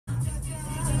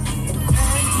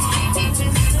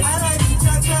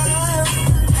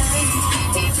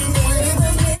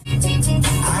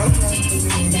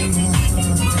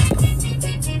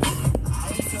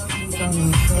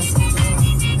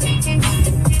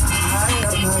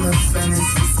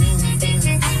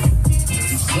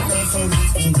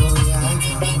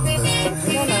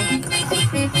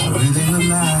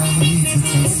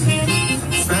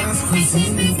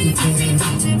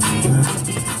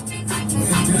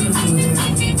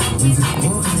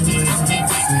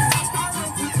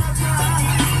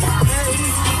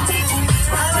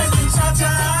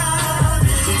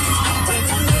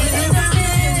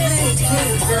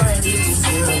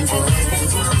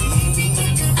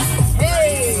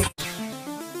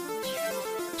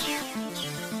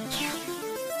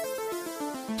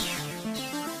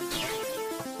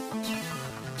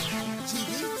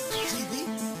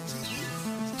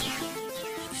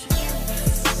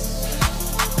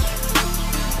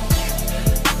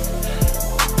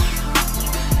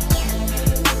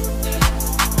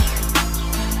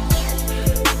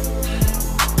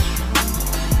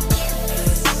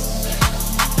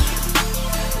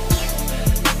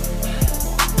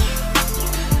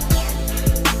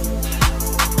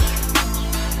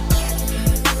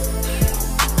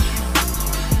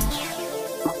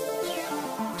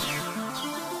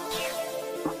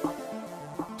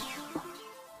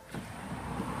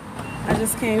I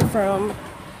just came from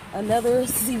another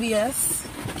CVS.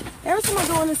 Every time I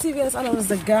go into CVS, I know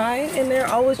there's a guy in there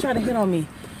always trying to hit on me.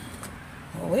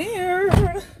 Weird.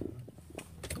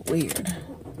 Weird.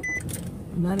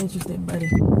 I'm not interested, buddy.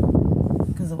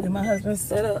 Because the way my husband's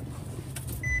set up,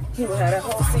 he would have that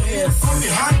whole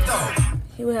CVS.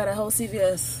 He would have that whole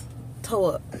CVS toe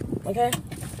up. Okay?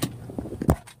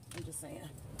 I'm just saying.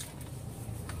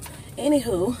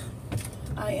 Anywho,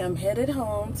 I am headed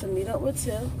home to meet up with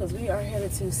Tiff because we are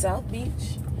headed to South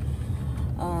Beach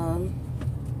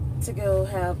to go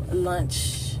have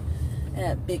lunch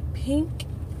at Big Pink.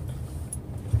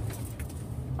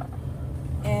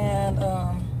 And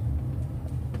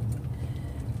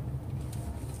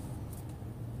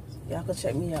y'all can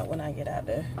check me out when I get out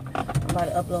there. I'm about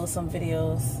to upload some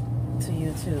videos to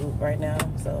YouTube right now,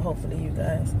 so hopefully you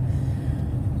guys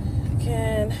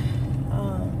can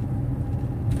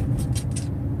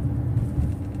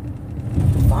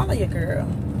follow your girl,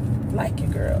 like your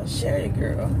girl, share your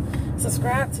girl,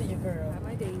 subscribe to your girl.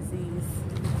 My Dazies.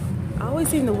 I always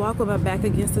seem to walk with my back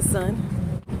against the sun,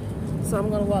 so I'm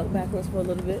gonna walk backwards for a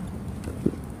little bit.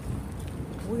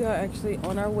 We are actually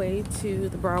on our way to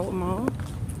the Broward Mall.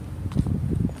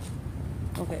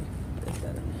 Okay, that's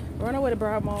better. We're on our way to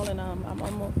Broward Mall, and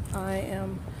I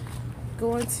am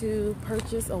going to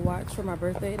purchase a watch for my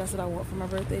birthday. That's what I want for my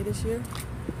birthday this year.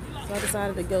 So I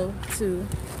decided to go to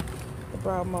the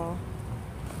Broward Mall.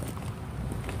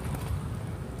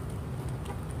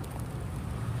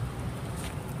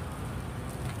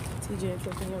 TJ and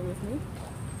Tristan here with me.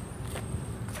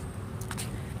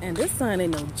 And this sign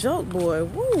ain't no joke, boy.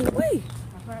 Woo, wait.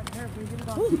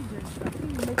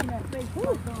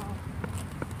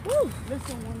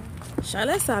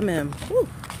 Chalet ça même.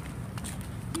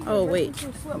 Oh, wait.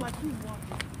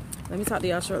 Let me talk to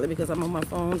y'all shortly because I'm on my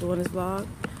phone doing this vlog.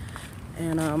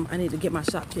 And I need to get my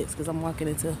shop kits because I'm walking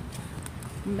into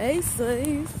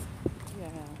Macy's. Yeah.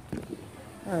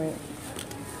 Alright.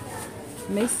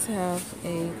 Macy's have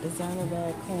a designer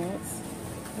bag clearance.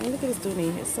 I mean, look at this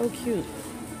Dooney. It's so cute.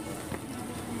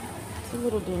 It's a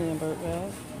little Dooney and Burke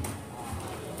bag.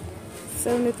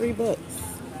 73 bucks.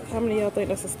 How many of y'all think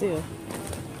that's a steal?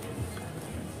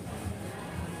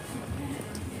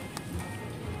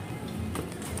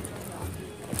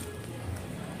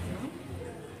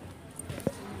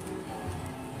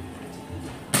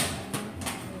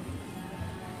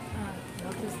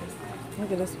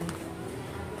 Look at this one.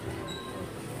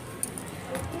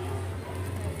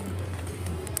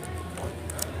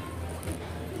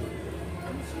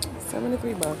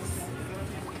 $73.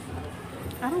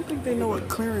 I don't think they know what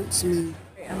clearance means.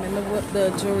 I'm in the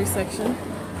jewelry section.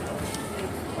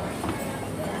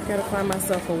 Gotta find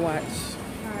myself a watch.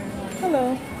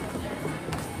 Hello.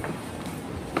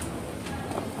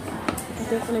 I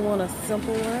definitely want a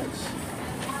simple watch.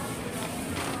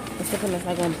 Something that's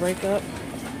not gonna break up.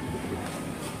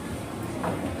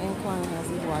 And Klein has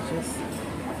these watches.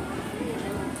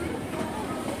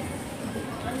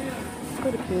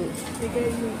 Pretty cute. They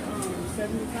gave me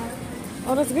 75.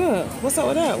 Oh, that's good. What's up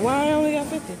with that? Why I only got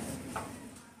 50?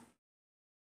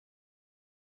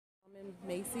 I'm in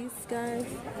Macy's, guys,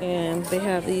 and they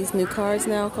have these new cards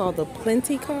now called the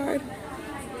Plenty card.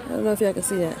 I don't know if y'all can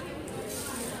see that.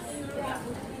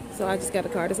 So I just got a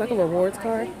card. It's like a rewards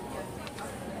card.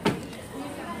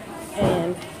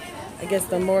 And I guess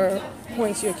the more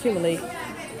points you accumulate,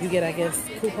 you get, I guess,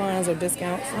 coupons or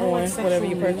discounts on whatever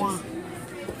you purchase.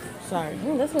 Sorry.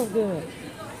 Oh, that smells good.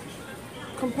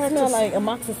 Compared to like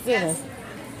amoxicillin.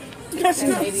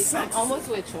 I'm almost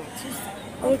with you.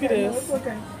 Oh, look at this.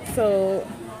 Okay. So,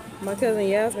 my cousin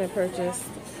Yasmin purchased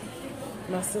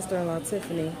my sister-in-law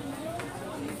Tiffany.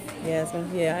 Yasmin,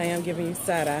 yeah, I am giving you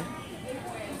side-eye.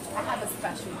 I have a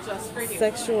special just for you.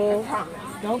 Sexual. I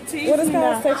promise. Don't tease What is me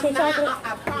called? now. Sexual chocolate?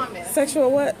 I promise.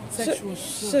 Sexual what? Sexual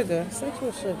sugar.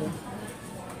 Sexual sugar.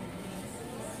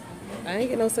 I ain't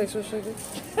get no sexual sugar.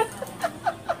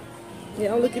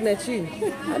 Yeah, I'm looking at you.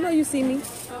 I know you see me.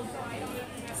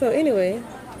 So anyway,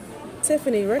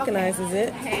 Tiffany recognizes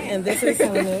it, and this is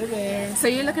there. So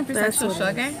you're looking for sexual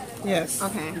sugar? Yes.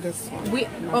 Okay. This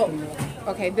one.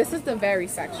 Okay, this is the very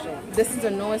sexual. This is the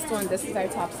newest one. This is our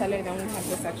top seller. Then we have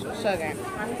the sexual sugar,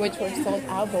 which we're sold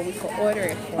out, but we could order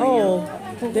it for you. Oh,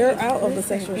 they're out of the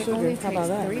sexual It sugar. only How about takes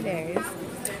that? 3 days.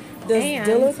 Does And-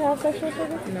 Dillard's have sexual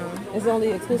sugar? No. It's only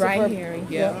exclusive Right for here.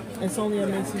 Yeah. It's only a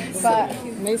Macy's. But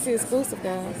Macy exclusive,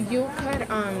 guys. you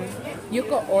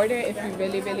could order if you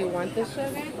really want the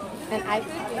sugar. And I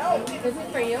is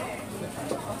it for you?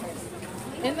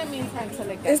 In the meantime, till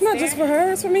it gets It's not there, just for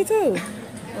her, it's for me too.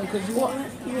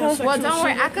 Well, don't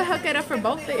worry, I could hook it up for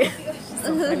both of you.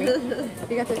 so funny.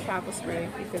 You got the travel spray.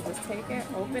 You could just take it,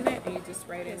 open it, and you just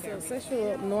spray it in there. So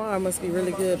Sexual Noir must be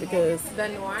really good because The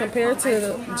Noir, compared to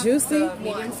the Juicy, the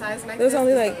medium size like there's this,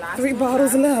 only is like the last 3 one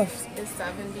bottles left. left. It's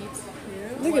 72.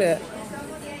 Look at that.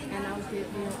 And I'll give you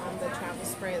the travel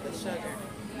spray of the sugar.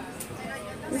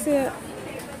 You see it?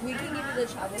 We can give you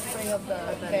the travel spray of the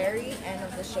berry and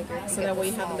of the sugar. So that way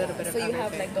you have a little bit of So you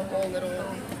have everything. like the whole little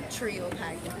trio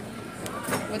pack.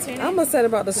 What's your name? I'm upset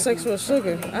about the Sexual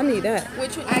Sugar. I need that.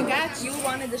 Which one? I got you. You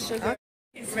wanted the sugar.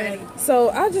 It's ready. So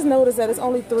I just noticed that it's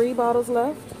only 3 bottles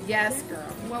left. Yes, girl.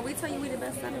 Well, we tell you we the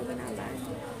best seller, we're not lying.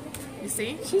 You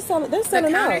see? They're The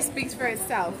selling counter out. speaks for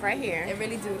itself right here. It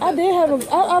really do. I did have them.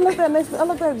 I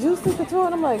looked at Juicy Couture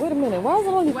and I'm like, wait a minute, why is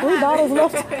there only 3 bottles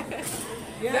left?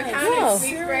 The counter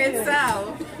speaks for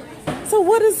itself. So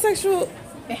what is Sexual?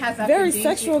 It has Very aphrodisiac-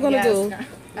 sexual gonna do. girl.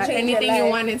 Anything you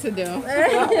wanted to do.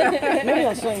 Maybe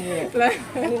I'll show you it.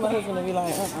 I need my husband to be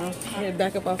like, I need to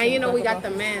back up off. And you know back we up got off. the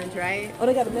men's, right? Oh,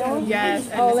 they got the male one? Yes.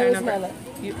 And Oh, it's let our me smell it.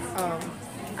 You,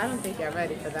 I don't think you're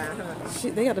ready for that, huh?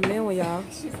 They got the male one, y'all.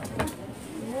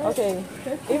 Okay.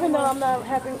 Even though I'm not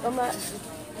happy, I'm not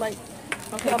like.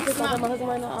 Okay, I'm pissed off at my husband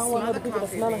right now. I don't want other people to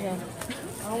smell him.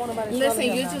 I don't want nobody to smell him.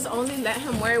 Listen, you just only let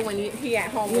him wear it when he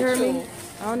at home You with heard you. me?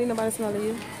 I don't need nobody smelling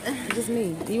you. It's just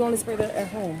me. You only spray that at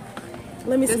home.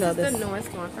 Let me This smell is this. the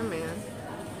newest one for man.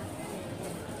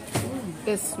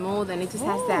 It's smooth and it just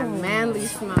has that manly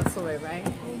smell to it, right?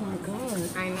 Oh my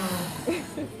god. I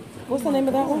know. What's the name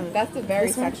of that one? That's the very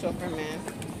This one? sexual for men,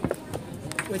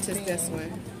 which is this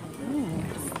one.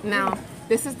 Now,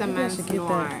 this is the Maybe I men's should get noir.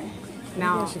 that. Maybe I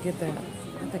Now, should get that.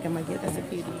 I think I might get that. that's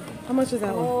a PD. How much is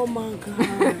that one? Oh my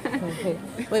god. Okay.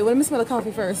 Wait, let me smell the coffee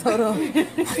first. Hold on.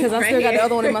 Because I Right still got the here.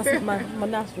 other one in my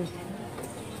nostrils.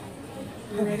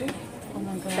 You ready? Oh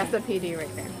my god. That's a PD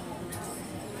right there.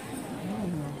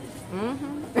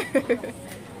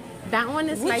 That one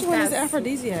is Which like one that. is the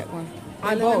aphrodisiac one? All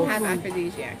They of them both. have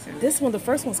aphrodisiacs in it. This one, the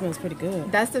first one smells pretty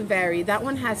good. That's the very. That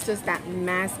one has just that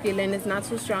masculine. It's not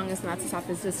too strong. It's not too soft.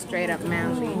 It's just straight up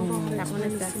manly. That one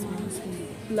is that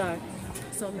one. Look.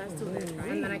 So let's do this, right?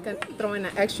 And then I could throw in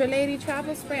an extra lady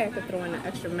travel spray. I could throw in an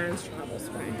extra men's travel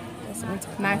spray. That's what I'm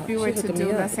talking Now, about. if you were She to hooking do,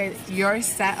 me up let's say, your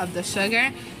set of the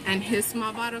sugar and his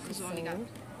small bottle, because you only got.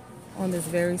 on this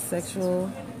very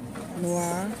sexual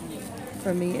noir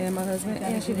for me and my husband,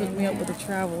 and she hooked me up with the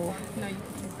travel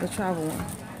one.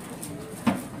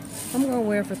 I'm gonna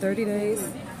wear it for 30 days,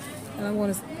 and I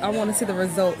want to see the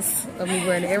results of me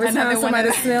wearing it. Every time Another one somebody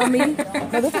of smell me,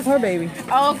 no, this is her baby.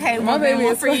 Oh, okay, My well, then baby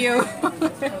one is for you.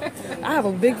 I have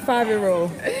a big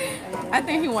 5-year-old. I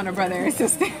think he want a brother or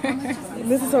sister.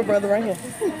 This is her brother right here.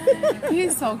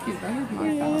 He's so cute, though. He's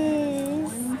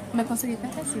my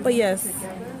fellow. But yes,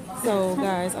 so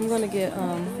guys, I'm gonna get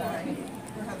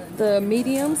the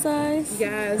medium size.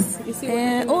 Yes. You see what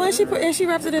And and she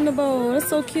wraps it in the bowl. That's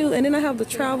so cute. And then I have the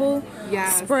travel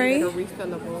spray, the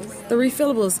refillables. the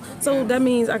refillables. So that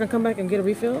means I can come back and get a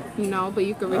refill. No, but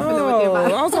you can refill it with your Oh, I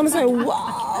bottle. was gonna say,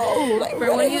 whoa! Like, For when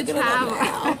really you hooking it up travel.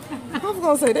 now. I was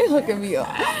gonna say they hooking me up.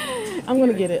 I'm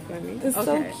gonna get it. It's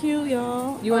Okay. so cute,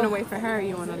 y'all. You want to wait for her or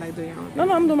you want to like do your own thing?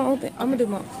 No, I'm doing my own thing. I'm gonna do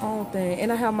my own thing.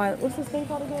 And I have my, what's this thing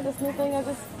called again? This new thing I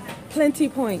just, plenty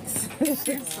points.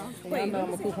 Wait, I know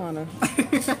I'm a couponer.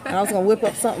 And I was gonna whip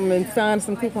up something and find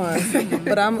some coupons.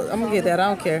 But I'm gonna get that. I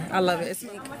don't care. I love it. It's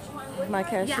my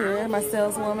cashier, my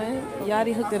saleswoman.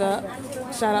 Yadi hooked it up.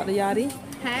 Shout out to Yadi.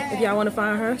 Hey. If y'all want to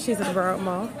find her, she's at the Borough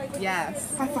Mall.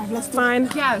 Yes. High five, let's do Find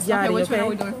Yes. Yadi, Okay, which one okay? are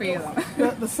we doing for you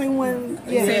though? the same one.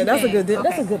 Yeah, Same that's a thing. good deal.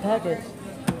 That's Okay. a good package.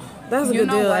 That's a You good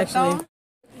know deal, what, actually. though?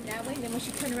 That way, then when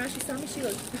she turned around, she saw me. She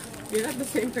looked. You're not the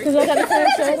same Because person. I got the same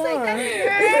shirt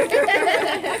on.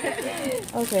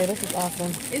 Okay, this is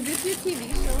awesome. Is this your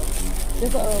TV show? This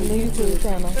is a YouTube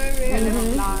channel.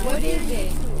 What is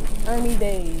it?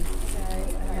 IrmeeDaze.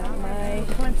 Got my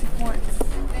 20 points.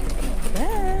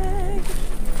 bag.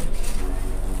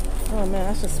 Oh man,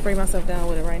 I should spray myself down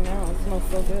with it right now. It smells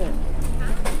so good.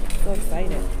 So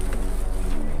excited.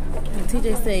 And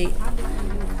TJ say,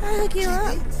 I hook you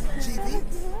up.